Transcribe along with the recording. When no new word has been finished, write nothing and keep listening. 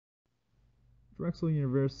Drexel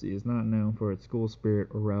University is not known for its school spirit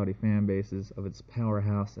or rowdy fan bases of its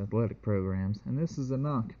powerhouse athletic programs, and this is a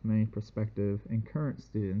knock many prospective and current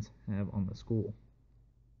students have on the school.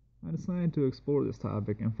 I decided to explore this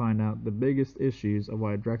topic and find out the biggest issues of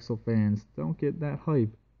why Drexel fans don't get that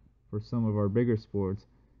hype for some of our bigger sports,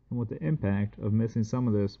 and what the impact of missing some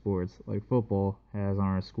of those sports, like football, has on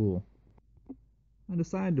our school. I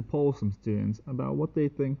decided to poll some students about what they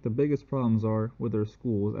think the biggest problems are with their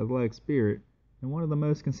school's athletic spirit, and one of the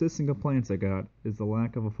most consistent complaints I got is the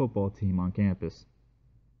lack of a football team on campus.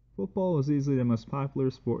 Football is easily the most popular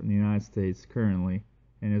sport in the United States currently,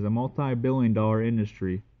 and is a multi-billion-dollar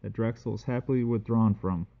industry that Drexel is happily withdrawn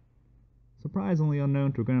from. Surprisingly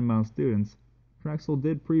unknown to a good amount of students, Drexel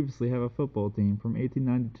did previously have a football team from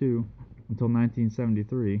 1892 until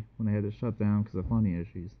 1973, when they had to shut down because of funding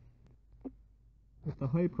issues. With the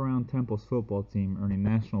hype around Temple's football team earning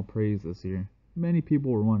national praise this year, many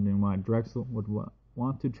people were wondering why Drexel would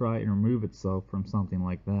want to try and remove itself from something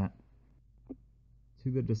like that. To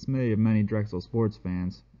the dismay of many Drexel sports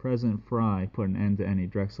fans, President Fry put an end to any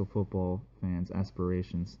Drexel football fans'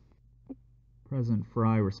 aspirations. President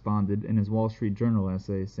Fry responded in his Wall Street Journal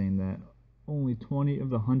essay saying that only 20 of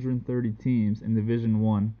the 130 teams in Division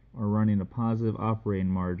I are running a positive operating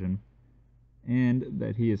margin, and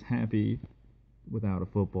that he is happy without a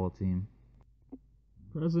football team.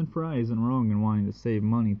 President Fry isn't wrong in wanting to save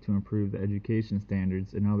money to improve the education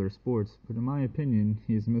standards in other sports, but in my opinion,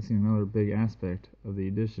 he is missing another big aspect of the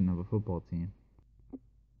addition of a football team.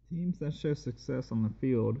 Teams that show success on the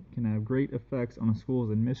field can have great effects on a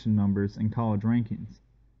school's admission numbers and college rankings.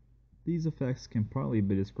 These effects can partly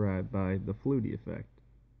be described by the Flutie effect.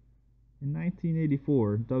 In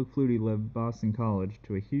 1984, Doug Flutie led Boston College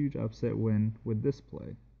to a huge upset win with this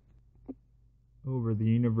play over the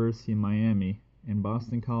University of Miami, and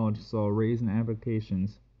Boston College saw a raise in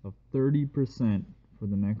applications of 30% for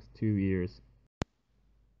the next 2 years.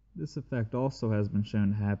 This effect also has been shown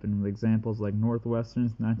to happen with examples like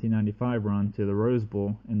Northwestern's 1995 run to the Rose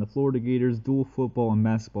Bowl and the Florida Gators' dual football and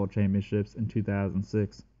basketball championships in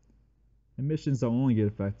 2006. Admissions don't only get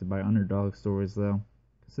affected by underdog stories, though.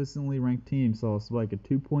 Consistently ranked teams saw a spike of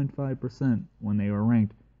 2.5% when they were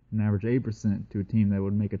ranked, an average 8% to a team that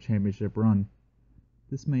would make a championship run.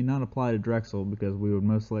 This may not apply to Drexel because we would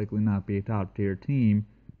most likely not be a top-tier team,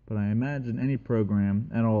 but I imagine any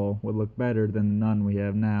program at all would look better than the none we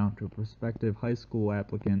have now to a prospective high school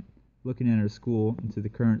applicant looking at our school and to the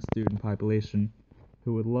current student population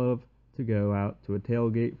who would love to go out to a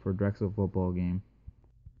tailgate for a Drexel football game.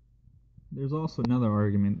 There's also another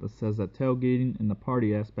argument that says that tailgating and the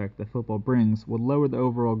party aspect that football brings would lower the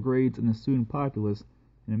overall grades in the student populace,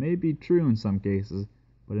 and it may be true in some cases,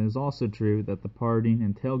 but it is also true that the partying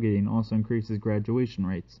and tailgating also increases graduation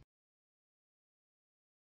rates.